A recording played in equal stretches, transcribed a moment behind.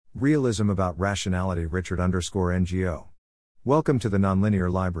Realism about rationality Richard_NGO. Welcome to the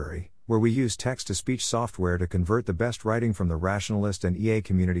Nonlinear Library, where we use text-to-speech software to convert the best writing from the rationalist and EA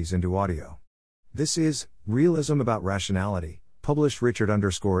communities into audio. This is Realism about Rationality, published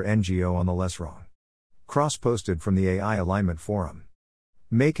Richard_NGO on the Less Wrong. Cross-posted from the AI Alignment Forum.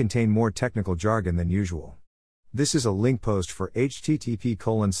 May contain more technical jargon than usual. This is a link post for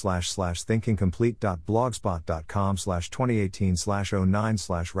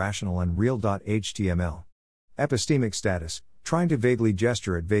http://thinkingcomplete.blogspot.com/2018/09/rational and real.html. Epistemic status, trying to vaguely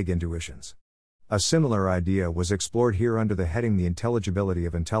gesture at vague intuitions. A similar idea was explored here under the heading The Intelligibility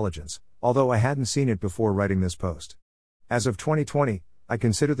of Intelligence, although I hadn't seen it before writing this post. As of 2020, I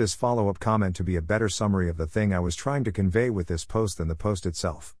consider this follow-up comment to be a better summary of the thing I was trying to convey with this post than the post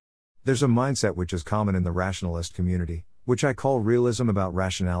itself. There's a mindset which is common in the rationalist community, which I call realism about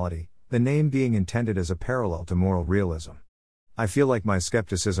rationality, the name being intended as a parallel to moral realism. I feel like my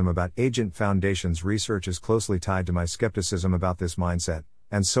skepticism about Agent Foundation's research is closely tied to my skepticism about this mindset,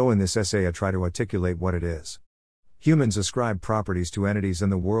 and so in this essay I try to articulate what it is. Humans ascribe properties to entities in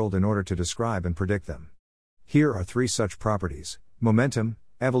the world in order to describe and predict them. Here are three such properties: momentum,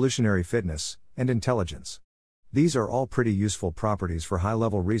 evolutionary fitness, and intelligence. These are all pretty useful properties for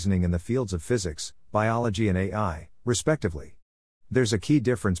high-level reasoning in the fields of physics, biology and AI, respectively. There's a key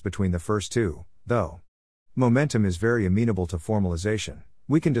difference between the first two, though. Momentum is very amenable to formalization.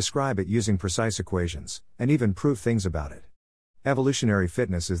 We can describe it using precise equations, and even prove things about it. Evolutionary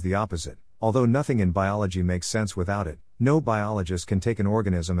fitness is the opposite. Although nothing in biology makes sense without it, no biologist can take an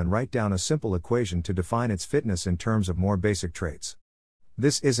organism and write down a simple equation to define its fitness in terms of more basic traits.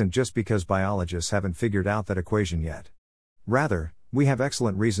 This isn't just because biologists haven't figured out that equation yet. Rather, we have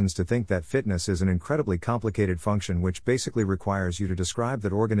excellent reasons to think that fitness is an incredibly complicated function which basically requires you to describe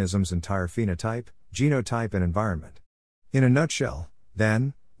that organism's entire phenotype, genotype and environment. In a nutshell,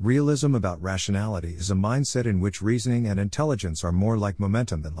 then, realism about rationality is a mindset in which reasoning and intelligence are more like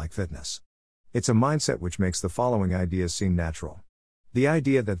momentum than like fitness. It's a mindset which makes the following ideas seem natural. The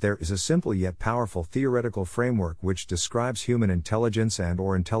idea that there is a simple yet powerful theoretical framework which describes human intelligence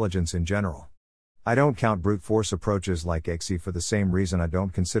and/or intelligence in general. I don't count brute force approaches like ICSI for the same reason I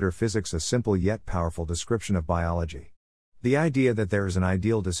don't consider physics a simple yet powerful description of biology. The idea that there is an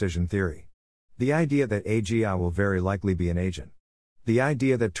ideal decision theory. The idea that AGI will very likely be an agent. The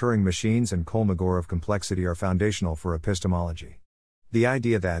idea that Turing machines and Kolmogorov of complexity are foundational for epistemology. The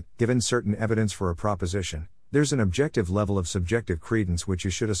idea that, given certain evidence for a proposition, there's an objective level of subjective credence which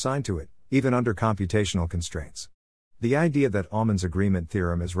you should assign to it, even under computational constraints. The idea that Aumann's agreement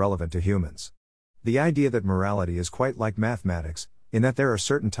theorem is relevant to humans. The idea that morality is quite like mathematics, in that there are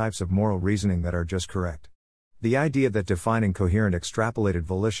certain types of moral reasoning that are just correct. The idea that defining coherent extrapolated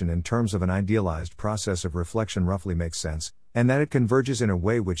volition in terms of an idealized process of reflection roughly makes sense, and that it converges in a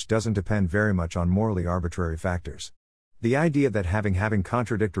way which doesn't depend very much on morally arbitrary factors. The idea that having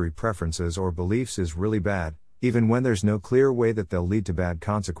contradictory preferences or beliefs is really bad, even when there's no clear way that they'll lead to bad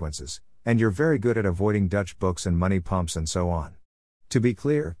consequences, and you're very good at avoiding Dutch books and money pumps and so on. To be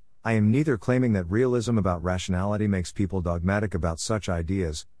clear, I am neither claiming that realism about rationality makes people dogmatic about such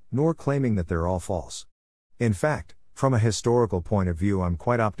ideas, nor claiming that they're all false. In fact, from a historical point of view I'm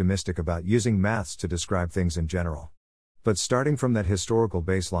quite optimistic about using maths to describe things in general. But starting from that historical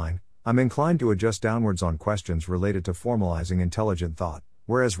baseline, I'm inclined to adjust downwards on questions related to formalizing intelligent thought,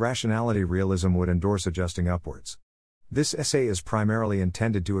 whereas rationality realism would endorse adjusting upwards. This essay is primarily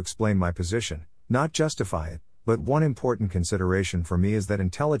intended to explain my position, not justify it, but one important consideration for me is that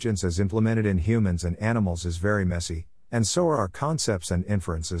intelligence as implemented in humans and animals is very messy, and so are our concepts and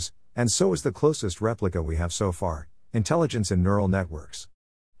inferences, and so is the closest replica we have so far, intelligence in neural networks.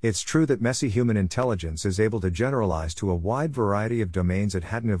 It's true that messy human intelligence is able to generalize to a wide variety of domains it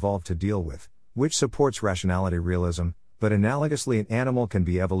hadn't evolved to deal with, which supports rationality realism, but analogously an animal can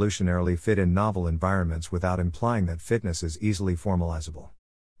be evolutionarily fit in novel environments without implying that fitness is easily formalizable.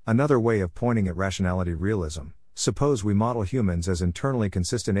 Another way of pointing at rationality realism: suppose we model humans as internally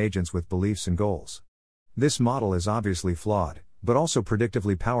consistent agents with beliefs and goals. This model is obviously flawed, but also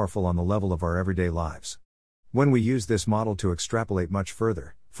predictively powerful on the level of our everyday lives. When we use this model to extrapolate much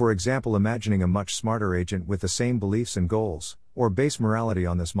further, for example imagining a much smarter agent with the same beliefs and goals, or base morality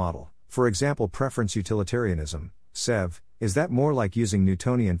on this model, for example preference utilitarianism, SEV, is that more like using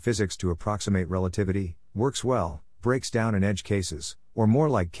Newtonian physics to approximate relativity, works well, breaks down in edge cases, or more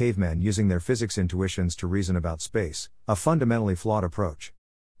like cavemen using their physics intuitions to reason about space, a fundamentally flawed approach.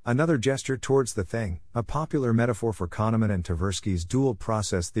 Another gesture towards the thing, a popular metaphor for Kahneman and Tversky's dual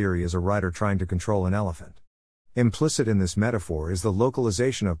process theory is a rider trying to control an elephant. Implicit in this metaphor is the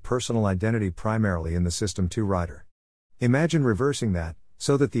localization of personal identity primarily in the System 2 rider. Imagine reversing that,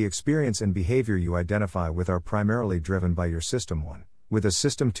 So that the experience and behavior you identify with are primarily driven by your System 1, with a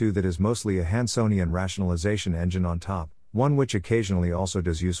System 2 that is mostly a Hansonian rationalization engine on top, one which occasionally also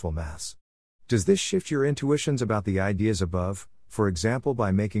does useful maths. Does this shift your intuitions about the ideas above, for example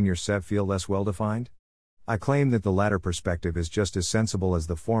by making your self feel less well-defined? I claim that the latter perspective is just as sensible as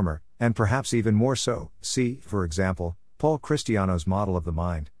the former, and perhaps even more so. See, for example, Paul Christiano's model of the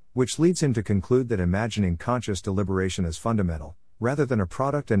mind, which leads him to conclude that imagining conscious deliberation is fundamental, rather than a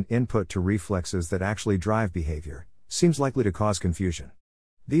product and input to reflexes that actually drive behavior, seems likely to cause confusion.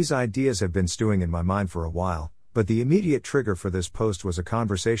 These ideas have been stewing in my mind for a while, but the immediate trigger for this post was a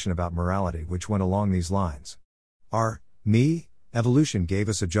conversation about morality which went along these lines. Evolution gave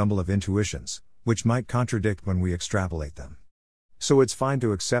us a jumble of intuitions, which might contradict when we extrapolate them. So it's fine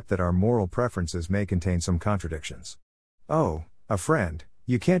to accept that our moral preferences may contain some contradictions. Oh, a friend,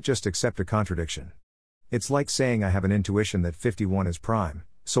 you can't just accept a contradiction. It's like saying I have an intuition that 51 is prime,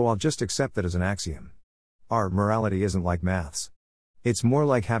 so I'll just accept that as an axiom. Our morality isn't like maths. It's more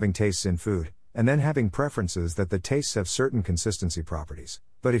like having tastes in food, and then having preferences that the tastes have certain consistency properties,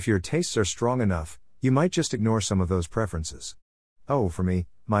 but if your tastes are strong enough, you might just ignore some of those preferences. Oh, for me,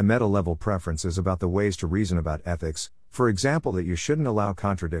 my meta-level preferences about the ways to reason about ethics, for example that you shouldn't allow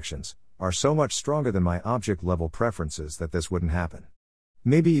contradictions, are so much stronger than my object-level preferences that this wouldn't happen.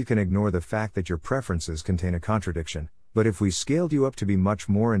 Maybe you can ignore the fact that your preferences contain a contradiction, but if we scaled you up to be much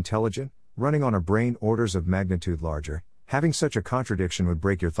more intelligent, running on a brain orders of magnitude larger, having such a contradiction would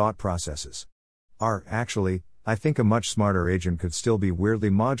break your thought processes. Actually, I think a much smarter agent could still be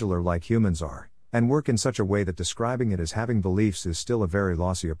weirdly modular like humans are, and work in such a way that describing it as having beliefs is still a very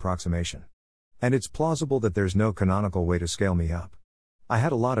lossy approximation. And it's plausible that there's no canonical way to scale me up. I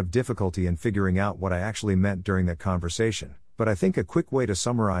had a lot of difficulty in figuring out what I actually meant during that conversation, but I think a quick way to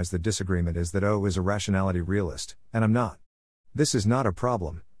summarize the disagreement is that O is a rationality realist, and I'm not. This is not a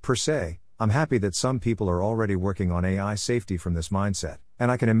problem, per se. I'm happy that some people are already working on AI safety from this mindset,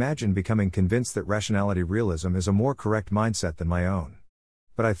 and I can imagine becoming convinced that rationality realism is a more correct mindset than my own.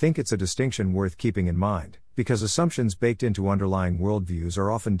 But I think it's a distinction worth keeping in mind, because assumptions baked into underlying worldviews are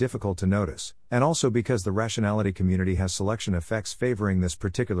often difficult to notice, and also because the rationality community has selection effects favoring this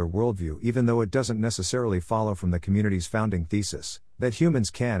particular worldview even though it doesn't necessarily follow from the community's founding thesis, that humans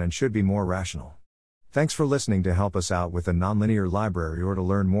can and should be more rational. Thanks for listening. To help us out with the Nonlinear Library or to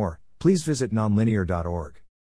learn more, please visit nonlinear.org.